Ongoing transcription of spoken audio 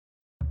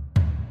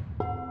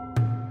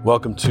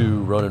Welcome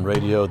to Ronin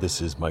Radio.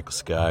 This is Michael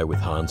Sky with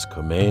Hans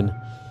Comain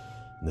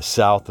in the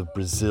south of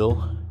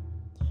Brazil.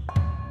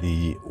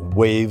 The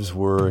waves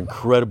were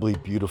incredibly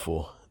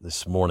beautiful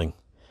this morning.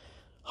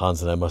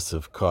 Hans and I must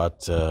have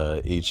caught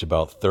each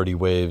about 30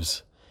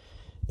 waves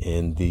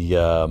in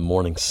the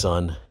morning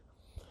sun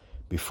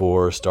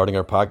before starting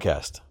our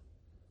podcast.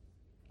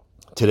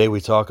 Today we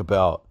talk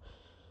about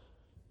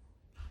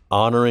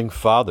honoring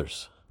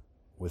fathers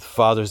with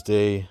Father's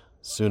Day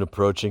soon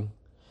approaching.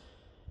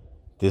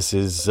 This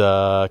is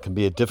can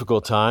be a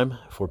difficult time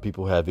for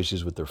people who have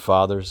issues with their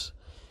fathers.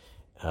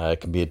 It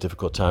can be a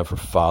difficult time for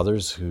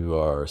fathers who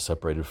are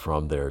separated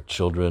from their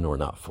children or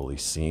not fully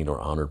seen or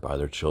honored by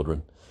their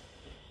children.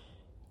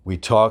 We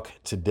talk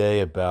today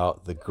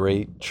about the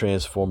great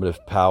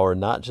transformative power,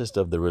 not just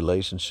of the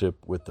relationship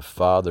with the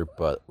father,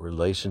 but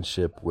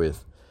relationship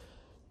with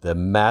the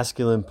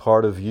masculine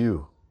part of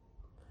you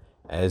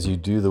as you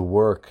do the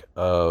work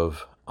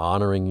of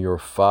honoring your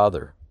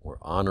father or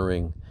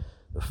honoring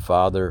the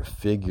father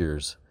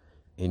figures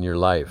in your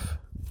life.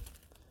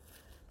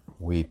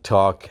 We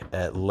talk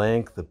at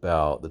length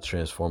about the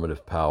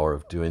transformative power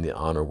of doing the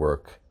honor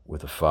work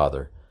with a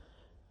father.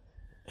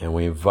 And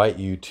we invite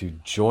you to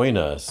join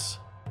us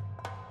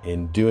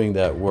in doing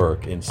that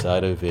work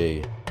inside of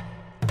an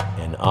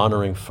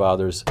Honoring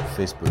Fathers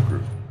Facebook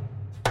group.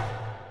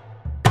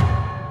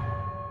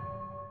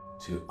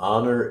 To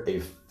honor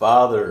a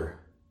father.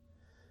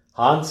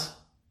 Hans,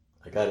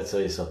 I gotta tell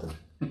you something.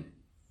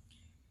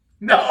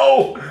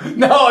 No,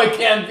 it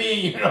can't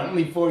be. You're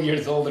only 4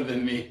 years older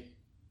than me.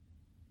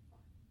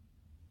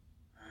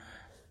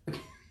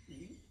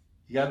 You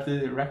got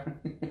the reference?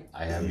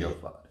 I am your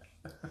father.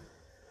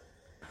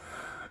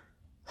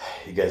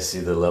 You guys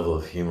see the level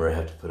of humor I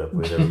have to put up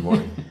with every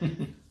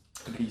morning.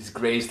 He's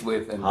graced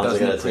with and Hans,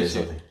 doesn't I gotta tell you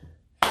appreciate. something.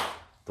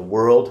 The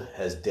world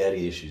has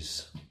daddy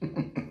issues.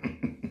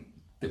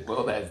 The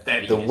world has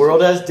daddy The issues.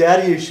 world has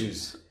daddy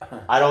issues.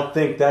 I don't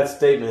think that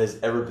statement has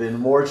ever been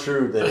more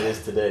true than it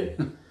is today.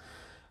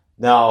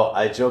 Now,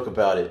 I joke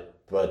about it,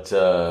 but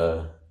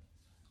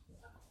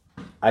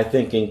I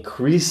think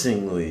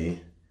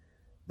increasingly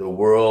the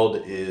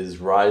world is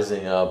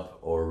rising up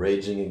or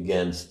raging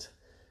against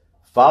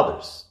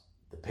fathers,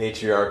 the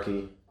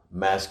patriarchy,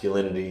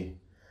 masculinity.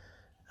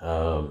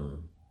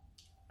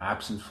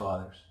 Absent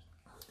fathers.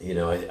 You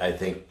know, I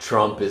think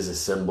Trump is a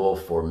symbol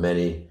for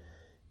many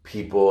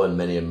people and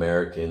many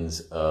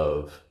Americans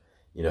of,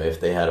 you know, if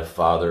they had a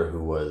father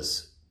who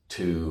was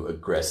too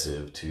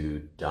aggressive,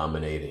 too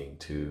dominating,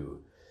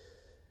 too,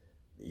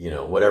 you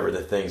know, whatever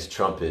the things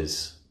Trump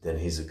is, then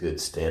he's a good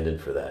stand-in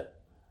for that.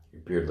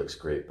 Your beard looks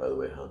great, by the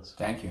way, Hans.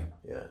 Thank you.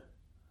 Yeah.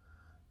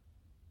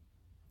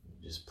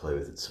 Just play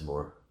with it some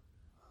more.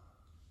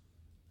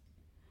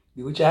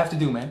 Do what you have to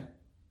do, man.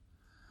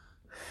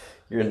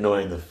 You're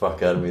annoying the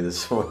fuck out of me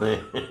this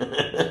morning.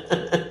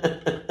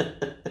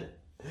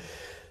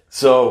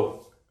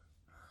 So,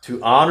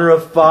 to honor a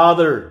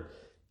father,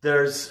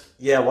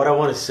 what I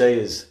want to say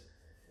is,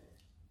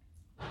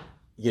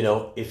 you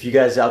know, if you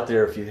guys out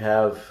there, if you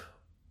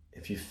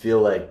feel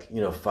like,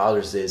 you know,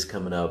 Father's Day is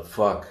coming up,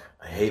 fuck,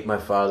 I hate my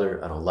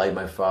father, I don't like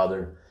my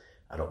father,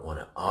 I don't want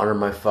to honor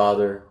my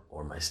father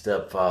or my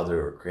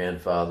stepfather or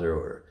grandfather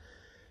or,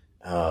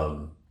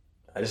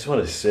 I just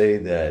want to say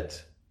that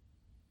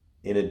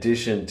in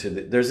addition to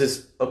there's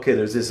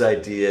this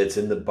idea, it's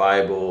in the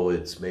Bible,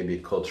 it's maybe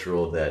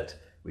cultural that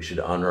we should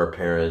honor our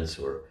parents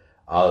or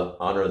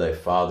honor thy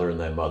father and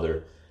thy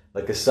mother.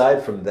 Like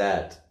aside from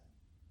that,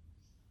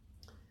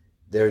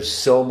 there's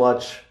so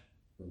much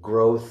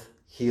growth,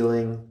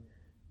 healing,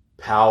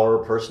 power,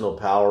 personal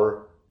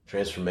power,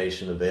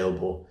 transformation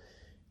available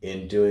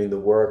in doing the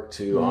work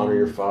to honor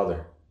your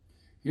father.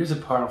 Here's a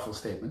powerful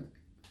statement.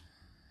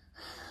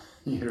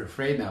 You're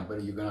afraid now,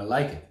 but you're going to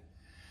like it.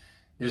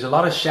 There's a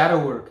lot of shadow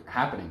work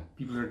happening.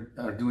 People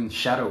are doing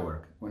shadow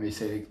work when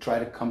they try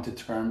to come to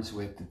terms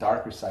with the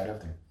darker side of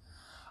them.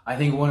 I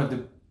think one of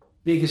the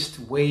biggest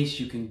ways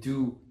you can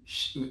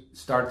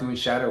start doing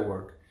shadow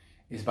work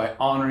is by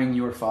honoring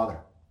your father.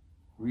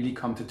 Really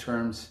come to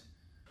terms,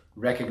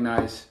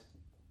 recognize,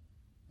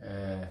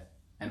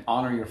 and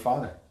honor your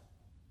father.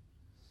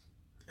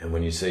 And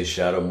when you say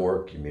shadow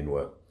work, you mean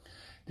what?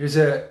 Well,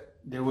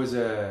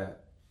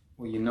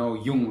 you know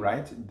Jung,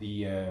 right?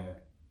 The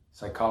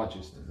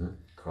psychologist. Mm-hmm.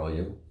 Carl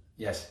Jung.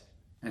 Yes.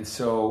 And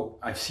so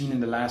I've seen in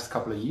the last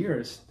couple of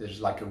years,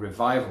 there's like a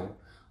revival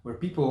where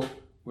people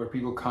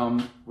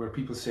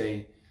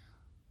say,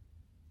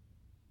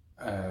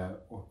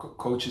 or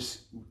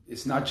coaches,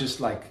 it's not just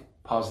like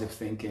positive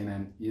thinking,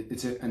 and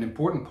it's an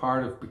important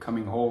part of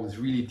becoming whole is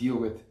really deal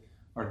with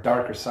our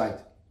darker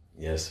side.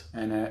 Yes.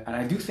 And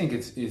I do think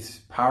it's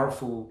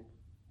powerful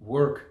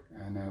work.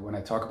 And when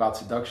I talk about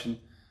seduction,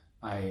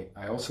 I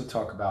also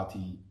talk about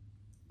the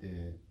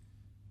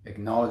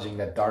acknowledging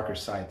that darker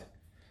side.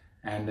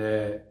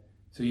 And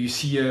so you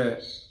see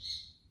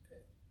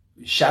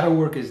shadow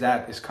work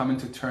is coming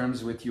to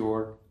terms with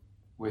the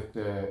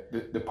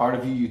part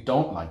of you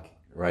don't like.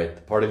 Right,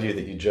 the part of you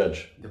that you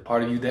judge. The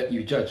part of you that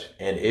you judge.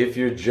 And if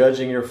you're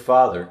judging your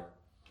father,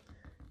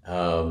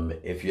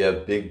 If you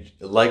have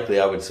likely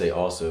I would say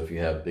also if you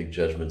have big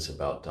judgments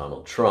about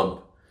Donald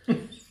Trump,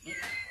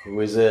 who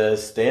is a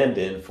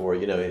stand-in for,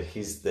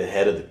 he's the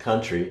head of the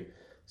country,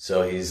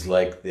 so he's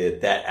like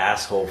that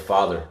asshole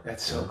father.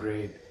 That's so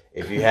great.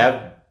 If you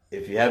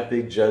have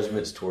big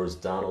judgments towards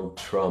Donald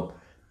Trump,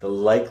 the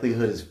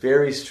likelihood is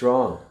very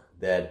strong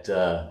that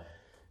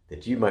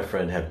you, my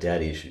friend, have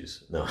daddy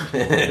issues. No,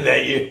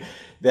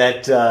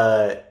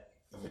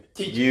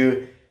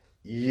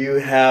 you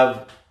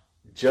have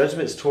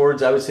judgments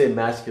towards, I would say,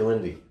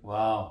 masculinity.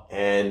 Wow.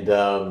 And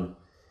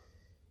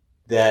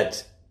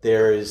that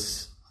there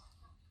is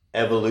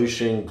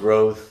evolution,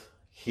 growth,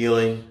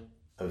 healing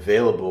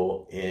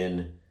available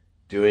in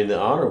doing the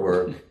honor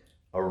work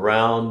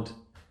around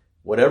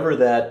whatever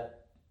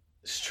that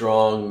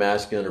strong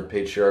masculine or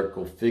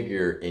patriarchal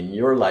figure in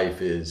your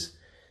life is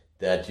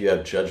that you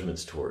have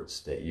judgments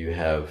towards, that you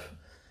have,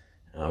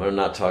 I'm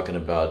not talking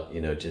about,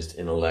 just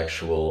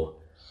intellectual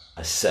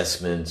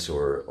assessments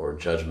or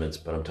judgments,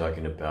 but I'm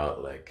talking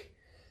about like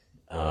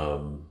a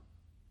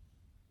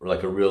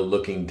real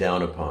looking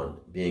down upon,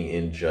 being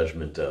in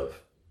judgment of,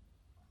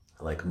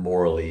 like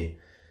morally,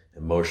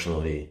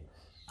 emotionally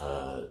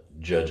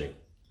judging.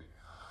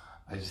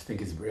 I just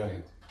think it's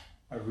brilliant.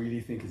 I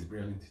really think it's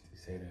brilliant to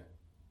say that.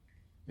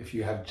 If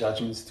you have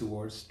judgments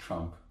towards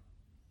Trump,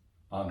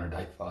 honor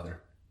thy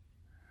father.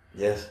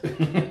 Yes,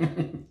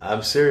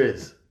 I'm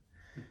serious.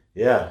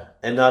 Yeah,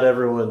 and not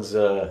everyone's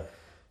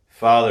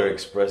father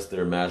expressed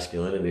their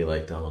masculinity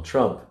like Donald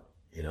Trump.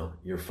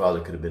 Your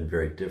father could have been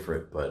very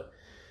different, but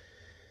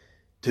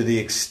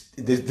this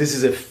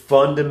is a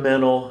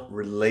fundamental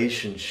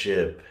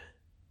relationship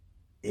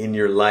in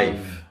your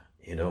life.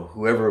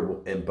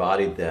 Whoever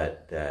embodied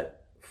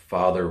that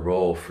father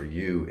role for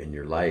you in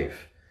your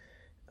life,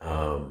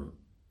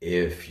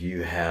 if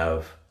you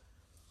have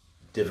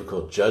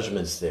difficult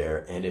judgments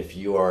there, and if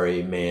you are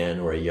a man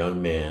or a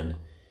young man,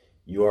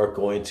 you are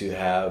going to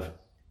have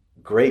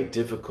great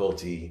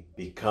difficulty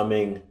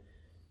becoming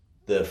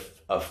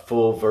a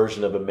full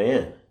version of a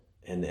man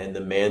and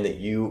the man that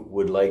you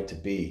would like to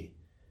be.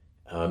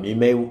 You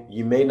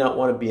may not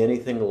want to be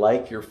anything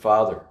like your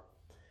father,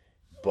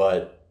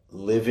 but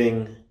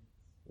living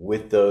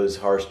with those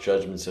harsh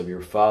judgments of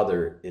your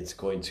father, it's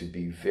going to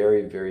be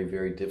very, very,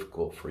 very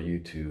difficult for you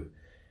to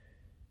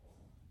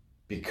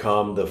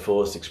become the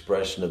fullest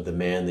expression of the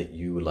man that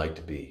you would like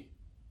to be.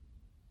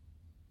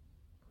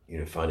 You're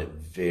going to find it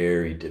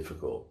very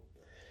difficult.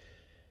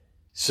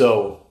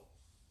 So,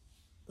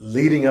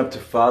 leading up to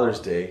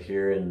Father's Day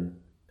here in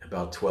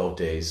about 12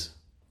 days,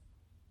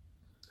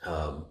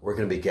 we're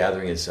going to be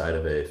gathering inside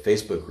of a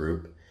Facebook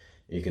group.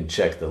 You can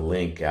check the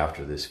link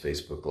after this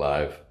Facebook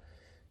Live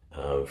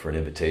for an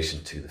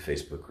invitation to the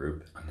Facebook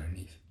group.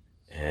 Underneath.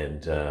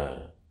 And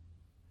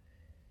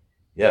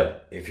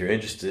if you're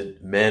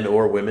interested, men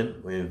or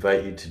women, we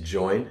invite you to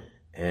join,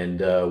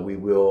 and we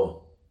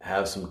will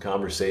have some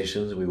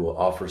conversations. We will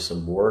offer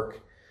some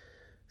work,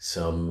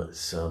 some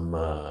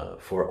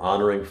for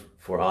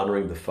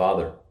honoring the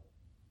father.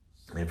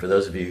 And for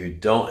those of you who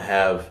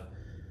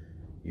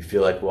you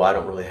feel like, well, I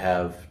don't really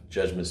have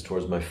judgments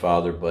towards my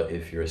father, but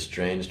if you're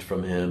estranged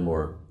from him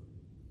or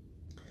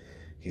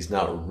he's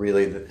not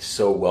really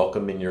so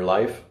welcome in your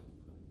life,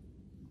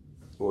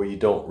 or you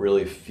don't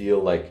really feel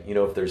like,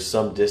 if there's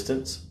some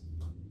distance,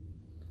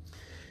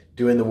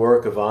 doing the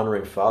work of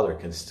honoring father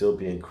can still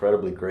be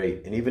incredibly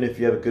great. And even if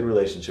you have a good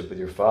relationship with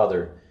your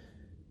father,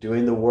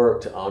 doing the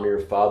work to honor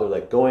your father,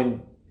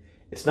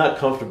 it's not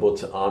comfortable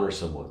to honor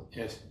someone.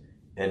 Yes.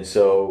 And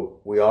so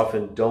we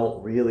often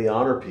don't really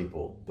honor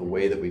people the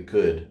way that we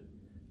could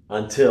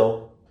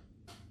until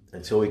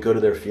we go to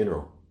their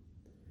funeral.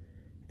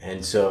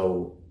 And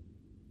so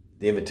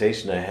the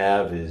invitation I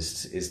have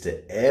is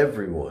to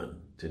everyone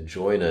to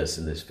join us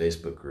in this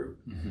Facebook group,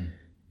 mm-hmm.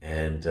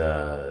 and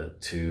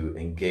to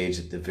engage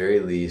at the very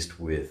least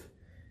with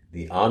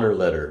the honor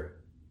letter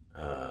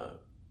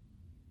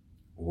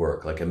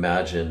work. Like,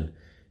 imagine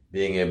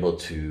being able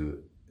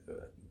to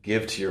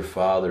give to your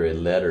father a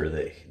letter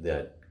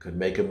that could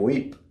make him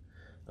weep,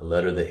 a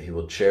letter that he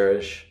will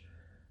cherish,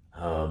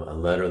 a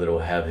letter that will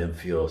have him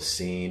feel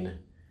seen,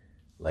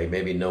 like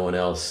maybe no one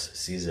else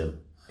sees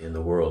him in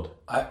the world.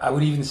 I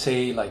would even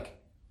say,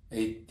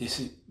 this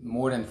is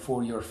more than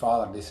for your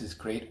father. This is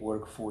great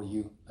work for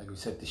you. Like we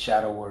said, the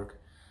shadow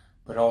work.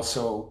 But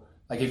also,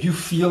 if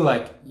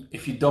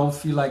you don't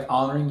feel like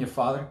honoring your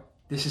father,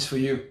 this is for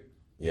you.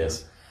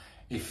 Yes.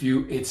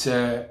 It's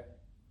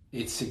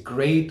a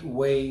great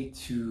way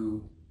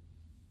to,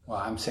 well,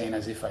 I'm saying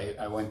as if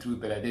I went through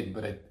it, but I didn't,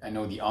 but I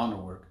know the honor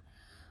work.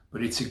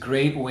 But it's a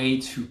great way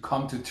to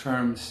come to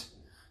terms,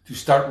 to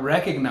start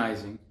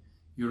recognizing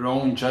your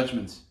own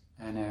judgments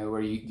and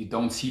where you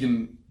don't see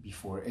them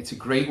before. It's a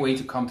great way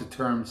to come to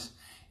terms.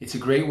 It's a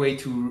great way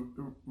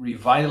to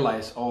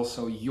revitalize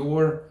also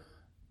your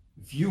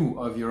view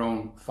of your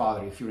own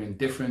father. If you're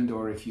indifferent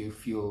or if you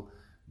feel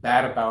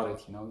bad about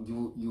it,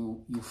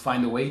 you'll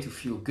find a way to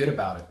feel good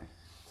about it.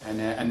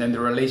 And then the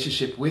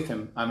relationship with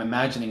him, I'm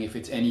imagining if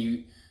it's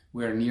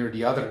anywhere near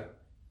the other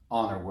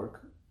honor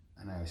work,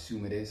 and I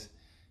assume it is,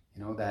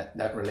 you know,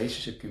 that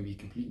relationship can be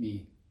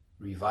completely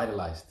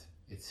revitalized.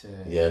 It's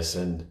yes,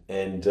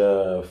 and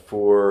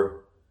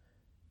for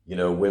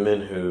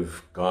women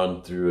who've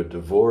gone through a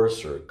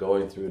divorce or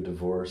going through a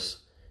divorce,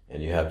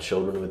 and you have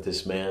children with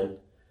this man,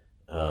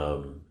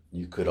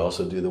 you could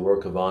also do the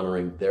work of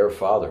honoring their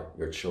father,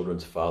 your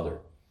children's father.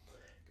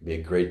 It can be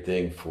a great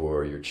thing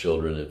for your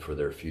children and for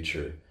their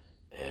future,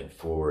 and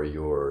for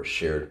your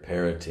shared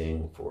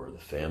parenting, for the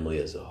family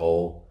as a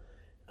whole.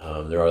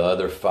 There are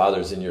other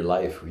fathers in your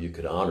life who you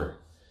could honor.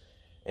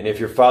 And if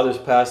your father's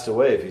passed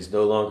away, if he's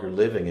no longer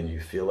living and you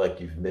feel like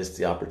you've missed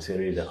the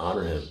opportunity to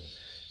honor him,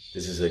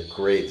 this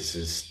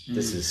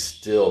is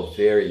still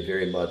very,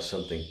 very much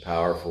something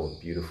powerful and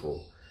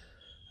beautiful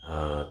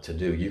to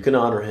do. You can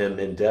honor him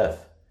in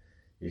death.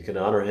 You can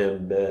honor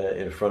him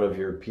in front of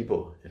your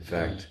people. In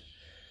fact,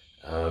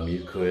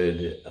 you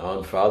could,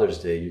 on Father's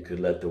Day, you could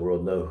let the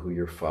world know who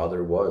your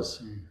father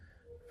was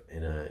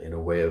in a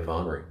way of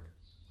honoring.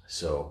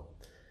 So,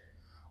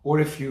 or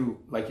if you,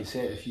 like you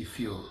said, if you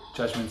feel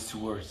judgments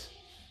towards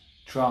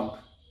Trump,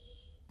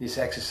 this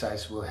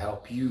exercise will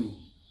help you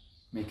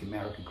make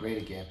America great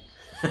again.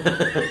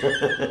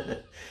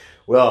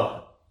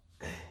 Well,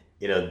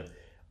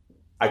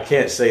 I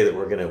can't say that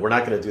we're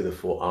not gonna do the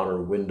full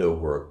honor window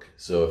work.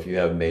 So if you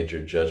have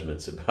major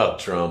judgments about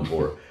Trump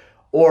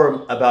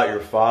or about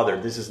your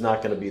father, this is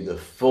not going to be the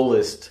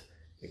fullest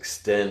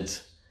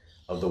extent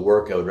of the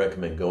work I would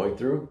recommend going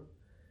through.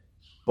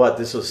 But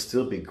this will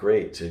still be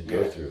great to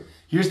go through.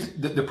 Here's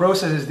the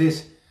process is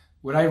this.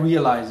 What I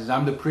realize is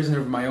I'm the prisoner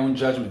of my own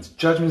judgments.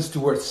 Judgments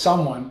towards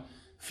someone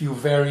feel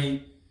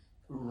very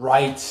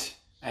right,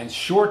 and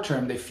short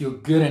term they feel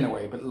good in a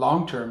way, but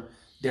long term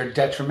they're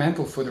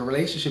detrimental for the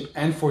relationship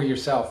and for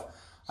yourself.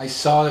 I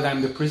saw that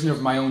I'm the prisoner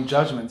of my own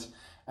judgments,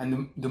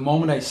 and the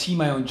moment I see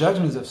my own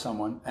judgments of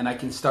someone and I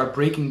can start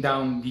breaking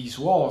down these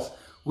walls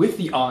with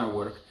the honor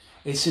work,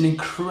 it's an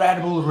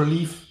incredible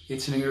relief.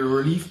 It's a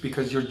relief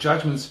because your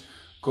judgments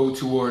go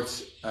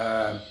towards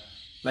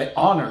like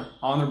honor.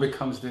 Honor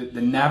becomes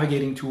the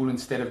navigating tool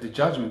instead of the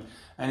judgment.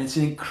 And it's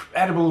an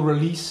incredible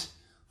release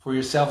for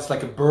yourself. It's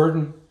like a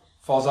burden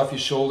falls off your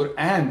shoulder,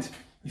 and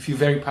you feel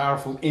very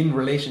powerful in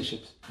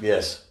relationships.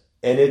 Yes.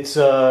 And it's,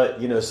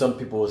 some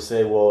people will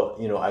say, well,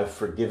 I've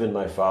forgiven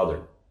my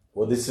father.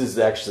 Well, this is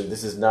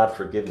not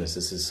forgiveness.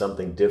 This is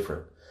something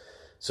different.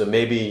 So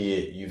maybe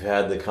you've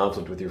had the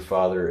conflict with your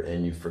father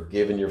and you've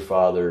forgiven your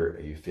father.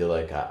 You feel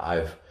like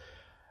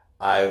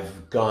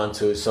I've gone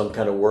to some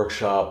kind of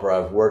workshop, or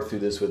I've worked through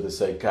this with a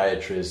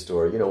psychiatrist,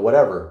 or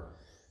whatever,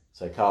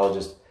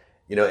 psychologist,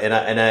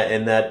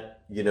 and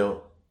that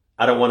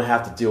I don't want to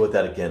have to deal with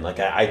that again. Like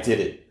I did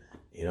it,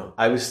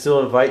 I would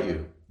still invite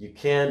you. You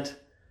can't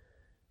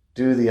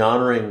do the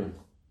honoring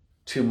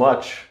too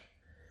much,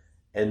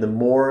 and the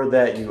more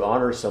that you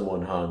honor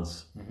someone,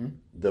 Hans,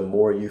 the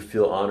more you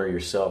feel honor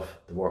yourself.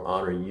 The more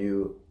honor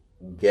you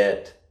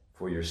get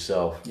for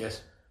yourself.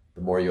 Yes.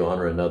 The more you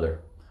honor another.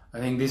 I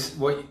think this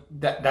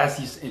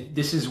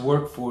is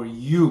work for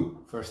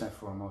you first and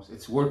foremost.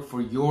 It's work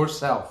for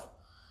yourself.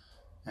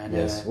 And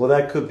yes. Well,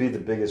 that could be the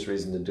biggest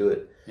reason to do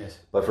it. Yes.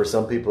 But for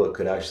some people, it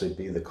could actually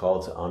be the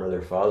call to honor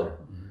their father,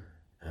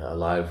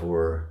 alive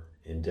or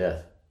in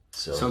death.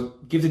 So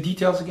give the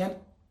details again.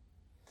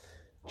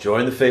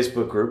 Join the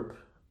Facebook group.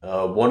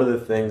 One of the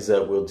things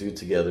that we'll do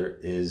together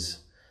is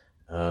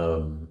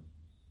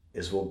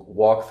we'll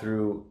walk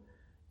through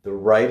the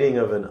writing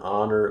of an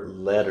honor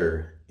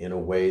letter in a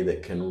way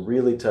that can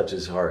really touch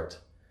his heart,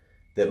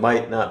 that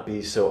might not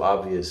be so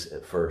obvious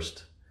at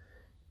first.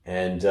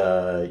 And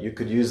you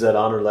could use that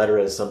honor letter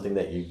as something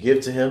that you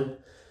give to him,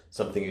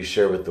 something you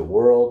share with the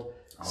world,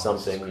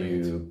 something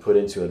you put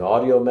into an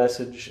audio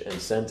message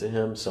and send to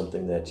him,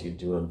 something that you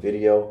do on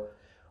video,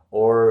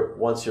 or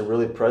once you're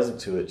really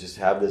present to it, just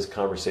have this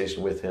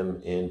conversation with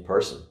him in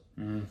person.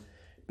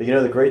 But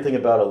the great thing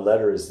about a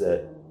letter is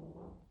that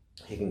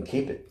he can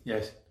keep it.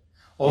 Yes.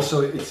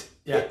 Also, it's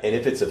and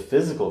if it's a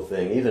physical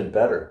thing, even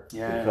better.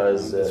 Yeah,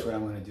 because that's what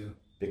I'm going to do.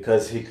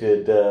 Because he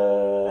could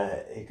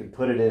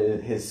put it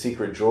in his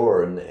secret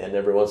drawer, and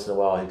every once in a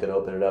while he could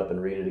open it up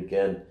and read it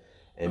again,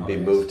 and be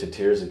moved to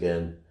tears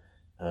again,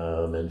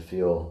 and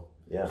feel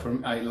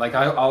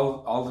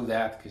I'll do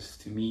that, because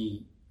to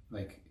me,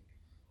 like,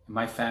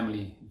 my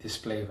family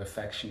display of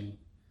affection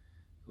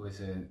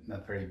was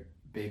not very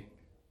big.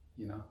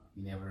 We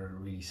never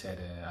really said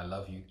I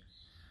love you,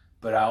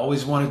 but I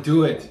always want to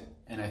do it.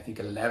 And I think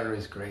a letter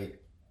is great.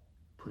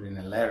 Put it in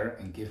a letter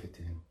and give it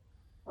to him.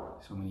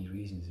 So many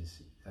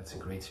reasons. That's a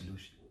great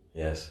solution.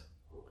 Yes.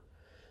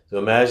 So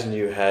imagine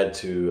you had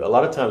to. A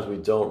lot of times we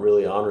don't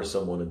really honor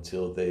someone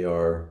until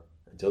they're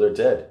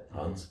dead,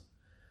 Hans.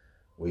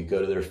 We go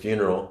to their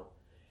funeral,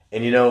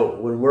 and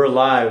when we're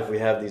alive, we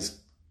have these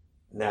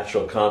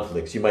natural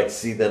conflicts. You might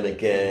see them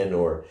again,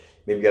 or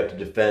maybe you have to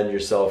defend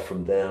yourself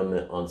from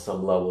them on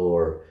some level,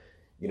 or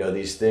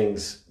these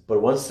things.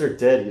 But once they're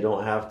dead, you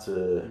don't have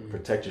to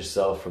protect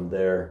yourself from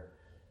their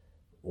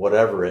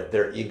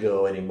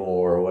ego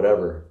anymore, or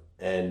whatever.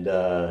 And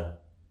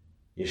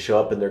you show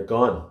up and they're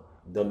gone.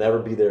 They'll never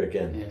be there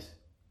again. Yes.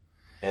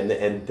 And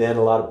then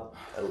a lot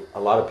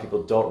of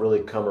people don't really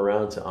come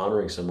around to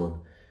honoring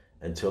someone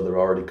until they're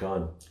already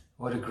gone.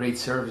 What a great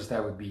service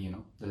that would be,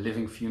 the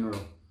living funeral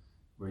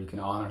where you can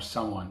honor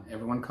someone.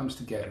 Everyone comes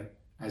together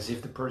as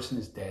if the person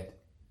is dead.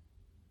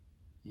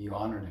 You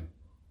honor them.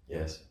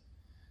 Yes.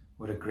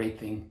 What a great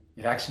thing.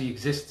 It actually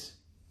exists.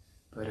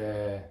 But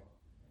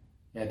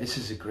this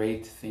is a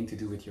great thing to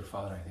do with your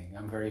father, I think.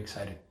 I'm very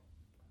excited.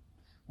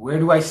 Where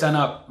do I sign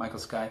up, Michael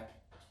Sky?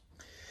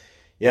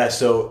 Yeah,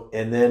 so,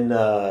 and then,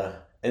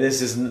 and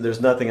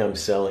there's nothing I'm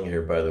selling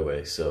here, by the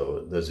way.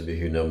 So those of you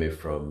who know me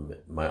from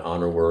my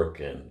honor work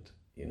and,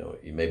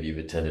 maybe you've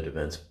attended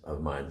events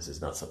of mine, this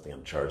is not something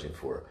I'm charging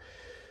for.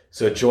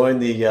 So join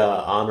the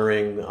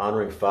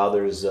honoring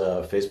fathers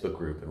Facebook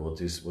group, and we'll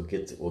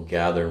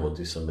gather and we'll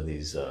do some of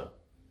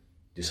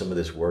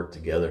this work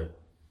together.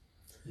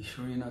 You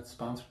sure you're not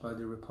sponsored by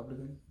the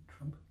Republican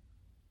Trump?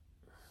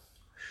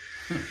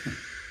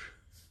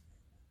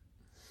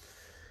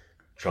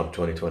 Trump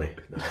 2020.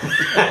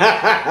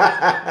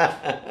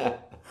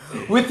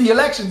 With the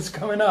elections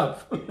coming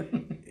up.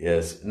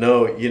 Yes.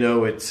 No,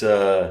 it's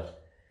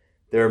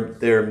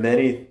there are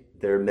many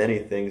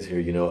things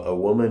here. A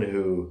woman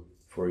who,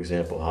 for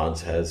example,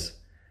 Hans, has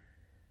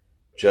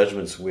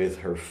judgments with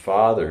her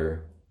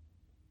father,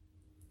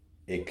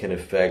 it can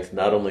affect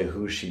not only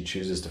who she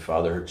chooses to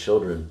father her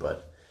children,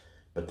 but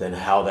then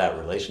how that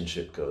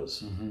relationship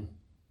goes. Mm-hmm.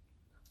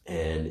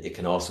 And it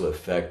can also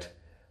affect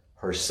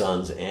her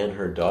sons and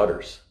her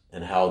daughters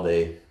and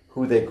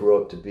who they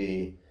grow up to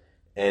be.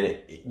 And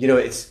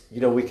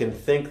we can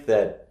think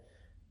that,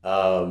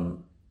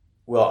 I'm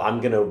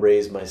going to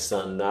raise my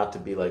son not to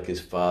be like his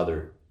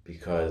father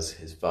because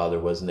his father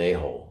was an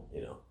a-hole,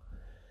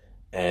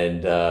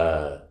 And,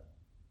 but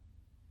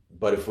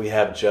if we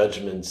have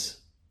judgments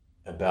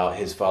about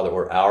his father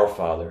or our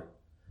father,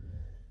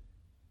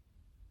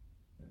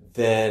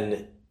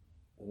 then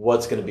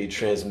what's going to be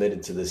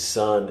transmitted to the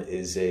son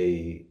is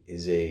a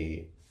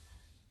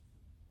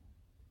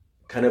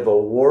kind of a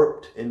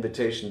warped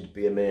invitation to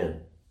be a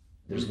man.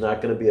 There's not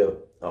going to be a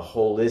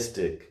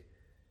holistic,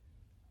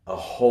 a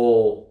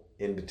whole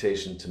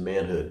invitation to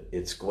manhood.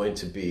 It's going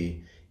to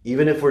be,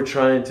 even if we're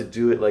trying to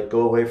do it like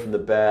go away from the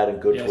bad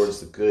and go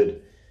towards the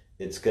good,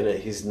 he's going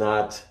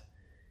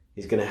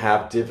to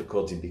have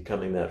difficulty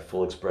becoming that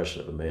full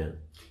expression of a man.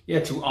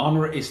 Yeah, to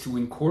honor is to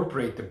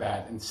incorporate the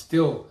bad and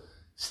still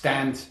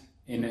stand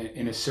in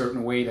a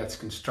certain way that's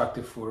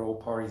constructive for all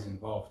parties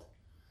involved.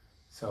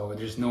 So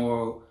there's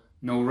no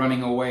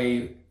running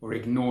away or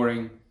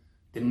ignoring,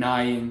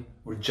 denying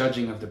or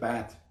judging of the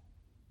bad.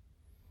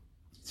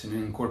 It's an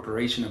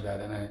incorporation of that,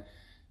 and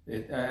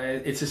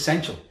it's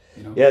essential.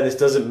 Yeah, this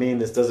doesn't mean,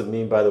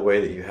 by the way,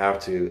 that you have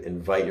to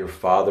invite your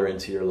father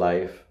into your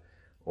life,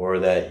 or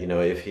that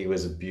if he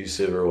was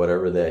abusive or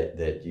whatever,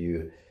 that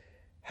you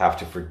have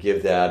to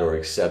forgive that or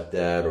accept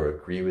that or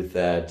agree with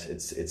that.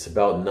 It's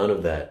about none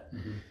of that.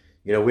 Mm-hmm.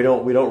 We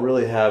don't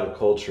really have a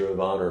culture of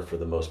honor for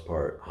the most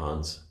part,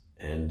 Hans.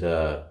 And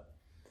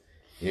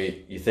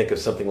you think of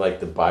something like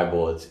the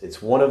Bible.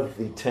 It's one of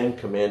the 10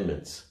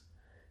 Commandments.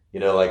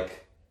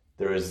 Like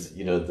there is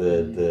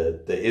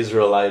the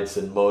Israelites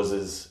and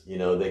Moses.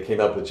 They came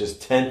up with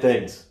just 10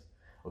 things.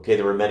 Okay,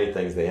 there were many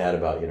things they had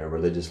about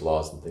religious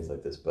laws and things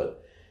like this,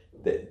 but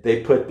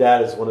they put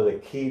that as one of the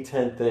key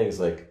 10 things,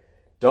 like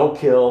don't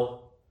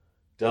kill,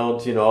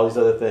 don't, all these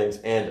other things,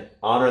 and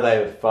honor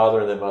thy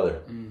father and thy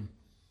mother. Mm.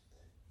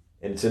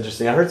 And it's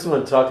interesting. I heard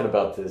someone talking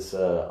about this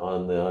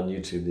on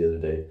YouTube the other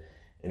day,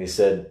 and he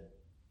said,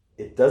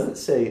 it doesn't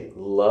say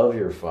love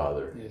your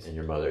father and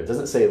your mother. It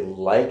doesn't say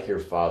like your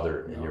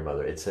father and your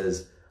mother. It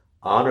says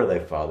honor thy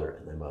father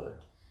and thy mother.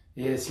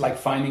 Yeah, it's like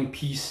finding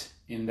peace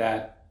in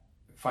that,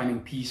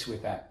 finding peace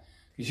with that.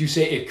 Because you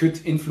say it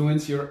could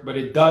influence but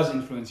it does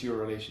influence your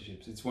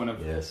relationships. It's one of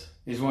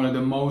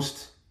the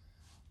most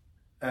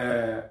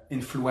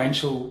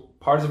influential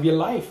parts of your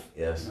life.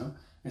 Yes.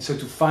 And so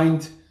to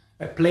find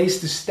a place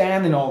to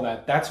stand in all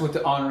that, that's what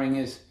the honoring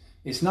is.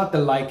 It's not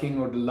the liking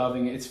or the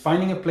loving. It's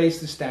finding a place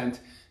to stand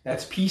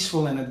that's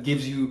peaceful and that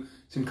gives you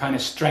some kind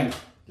of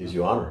strength. Gives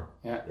you honor.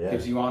 Yeah.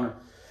 Gives you honor.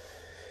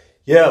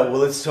 Yeah, well,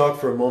 let's talk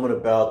for a moment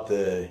about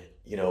the,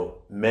 young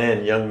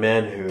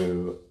men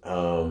who,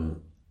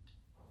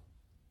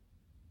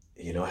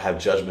 have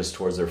judgments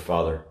towards their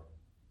father.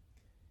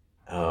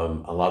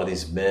 A lot of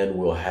these men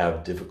will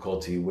have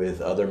difficulty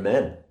with other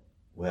men,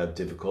 will have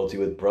difficulty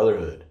with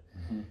brotherhood.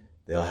 Mm-hmm.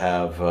 They'll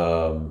have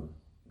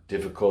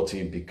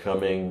difficulty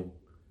becoming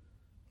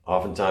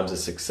oftentimes a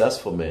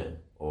successful man,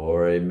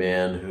 or a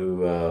man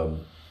who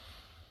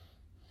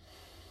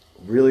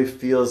really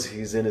feels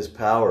he's in his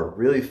power,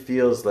 really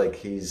feels like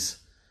he's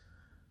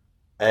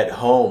at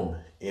home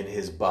in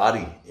his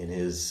body, in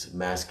his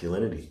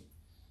masculinity.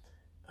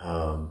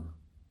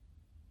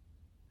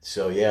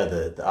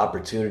 The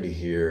opportunity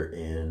here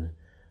in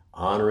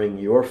honoring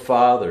your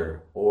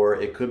father, or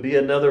it could be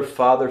another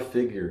father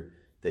figure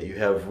that you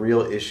have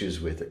real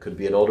issues with. It could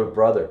be an older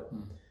brother.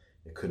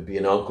 It could be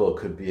an uncle. It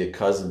could be a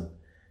cousin.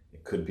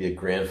 It could be a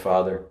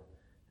grandfather.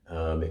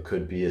 It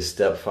could be a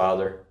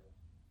stepfather.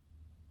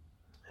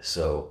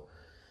 So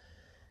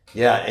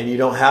Yeah, and you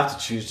don't have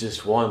to choose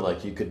just one.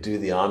 Like you could do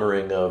the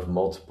honoring of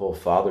multiple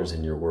fathers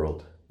in your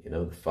world. You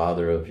know, the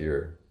father of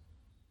your,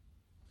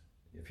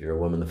 if you're a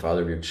woman, the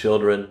father of your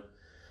children,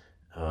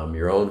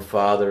 your own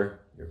father,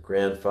 your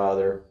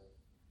grandfather,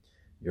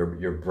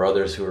 your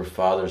brothers who are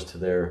fathers to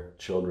their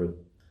children,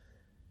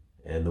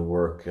 and the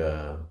work.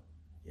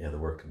 The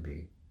work can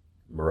be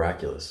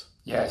miraculous.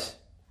 Yes.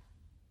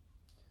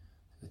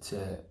 It's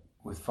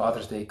with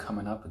Father's Day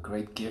coming up, a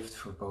great gift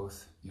for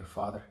both your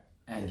father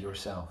and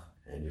yourself.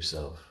 And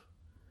yourself.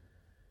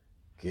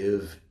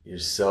 Give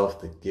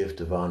yourself the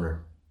gift of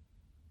honor.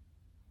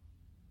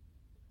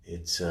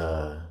 It's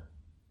as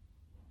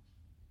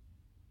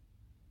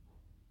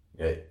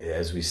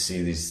we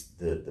see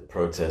the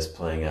protests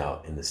playing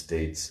out in the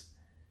States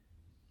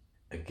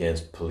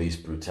against police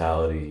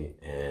brutality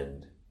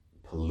and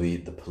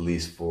the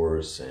police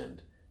force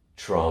and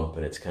Trump,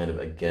 and it's kind of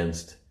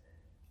against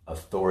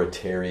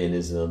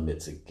authoritarianism.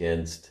 It's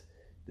against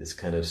this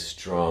kind of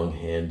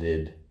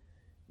strong-handed,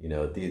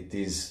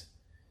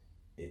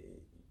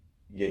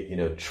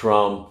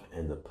 Trump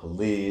and the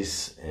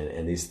police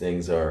and these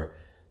things they're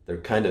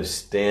kind of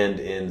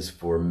stand-ins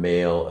for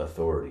male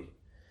authority.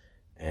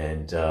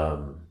 And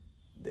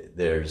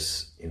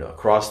there's,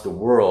 across the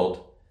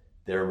world,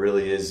 there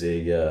really is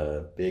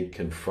a big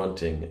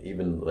confronting,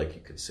 even like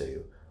you could say,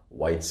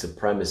 white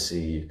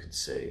supremacy, you could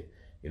say,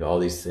 all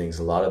these things.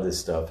 A lot of this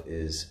stuff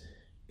is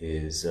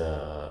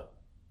a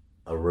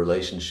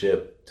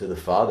relationship to the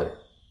Father.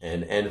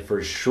 And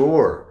for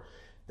sure,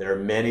 there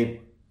are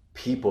many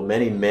people,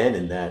 many men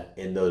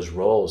in those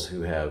roles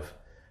who have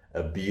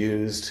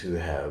abused, who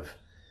have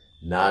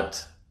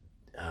not...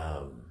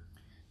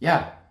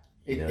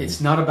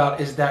 It's not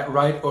about is that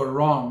right or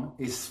wrong.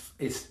 It's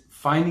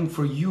finding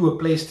for you a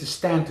place to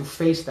stand to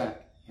face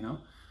that,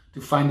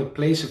 to find a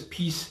place of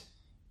peace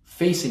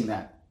facing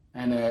that.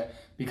 And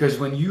because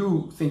when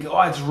you think,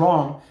 oh, it's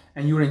wrong,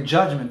 and you're in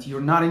judgment,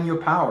 you're not in your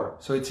power.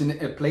 So it's in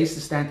a place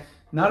to stand,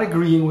 not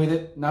agreeing with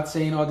it, not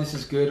saying, oh, this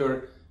is good,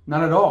 or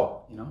not at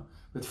all,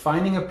 but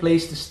finding a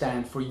place to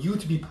stand for you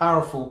to be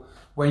powerful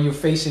when you're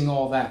facing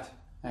all that.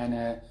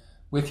 And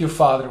with your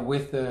father,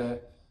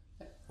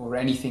 or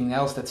anything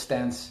else that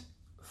stands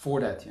for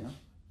that,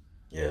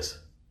 Yes.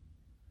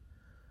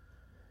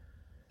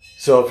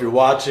 So if you're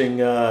watching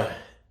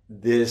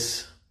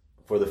this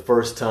for the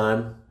first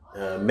time,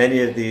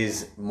 many of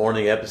these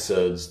morning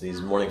episodes,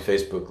 these morning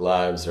Facebook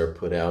Lives are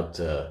put out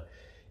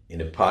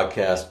in a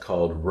podcast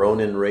called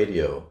Ronin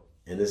Radio.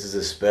 And this is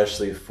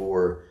especially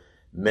for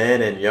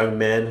men and young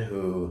men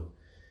who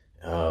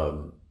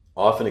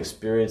often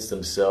experience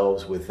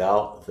themselves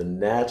without the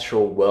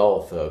natural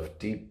wealth of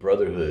deep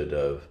brotherhood,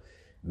 of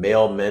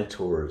male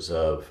mentors,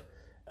 of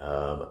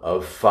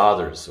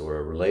fathers, or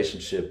a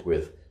relationship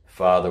with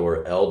father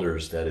or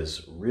elders that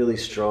is really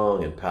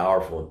strong and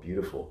powerful and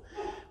beautiful.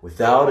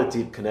 Without a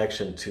deep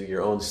connection to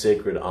your own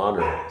sacred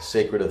honor,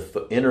 sacred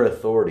inner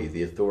authority,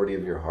 the authority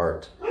of your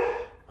heart.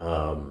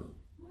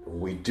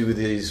 We do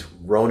these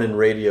Ronin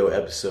Radio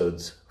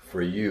episodes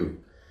for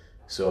you.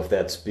 So if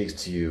that speaks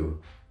to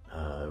you,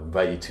 I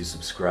invite you to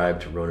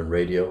subscribe to Ronin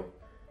Radio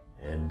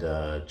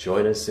and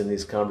join us in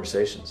these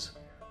conversations.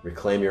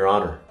 Reclaim your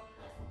honor.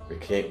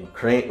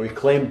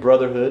 Reclaim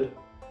brotherhood.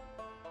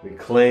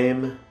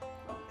 Reclaim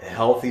a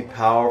healthy,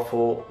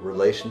 powerful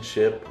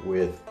relationship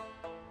with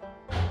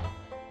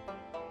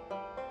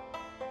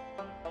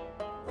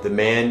the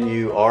man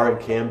you are and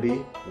can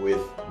be,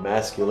 with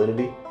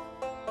masculinity.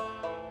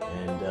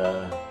 And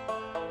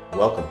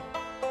welcome,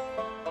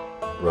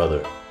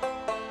 brother.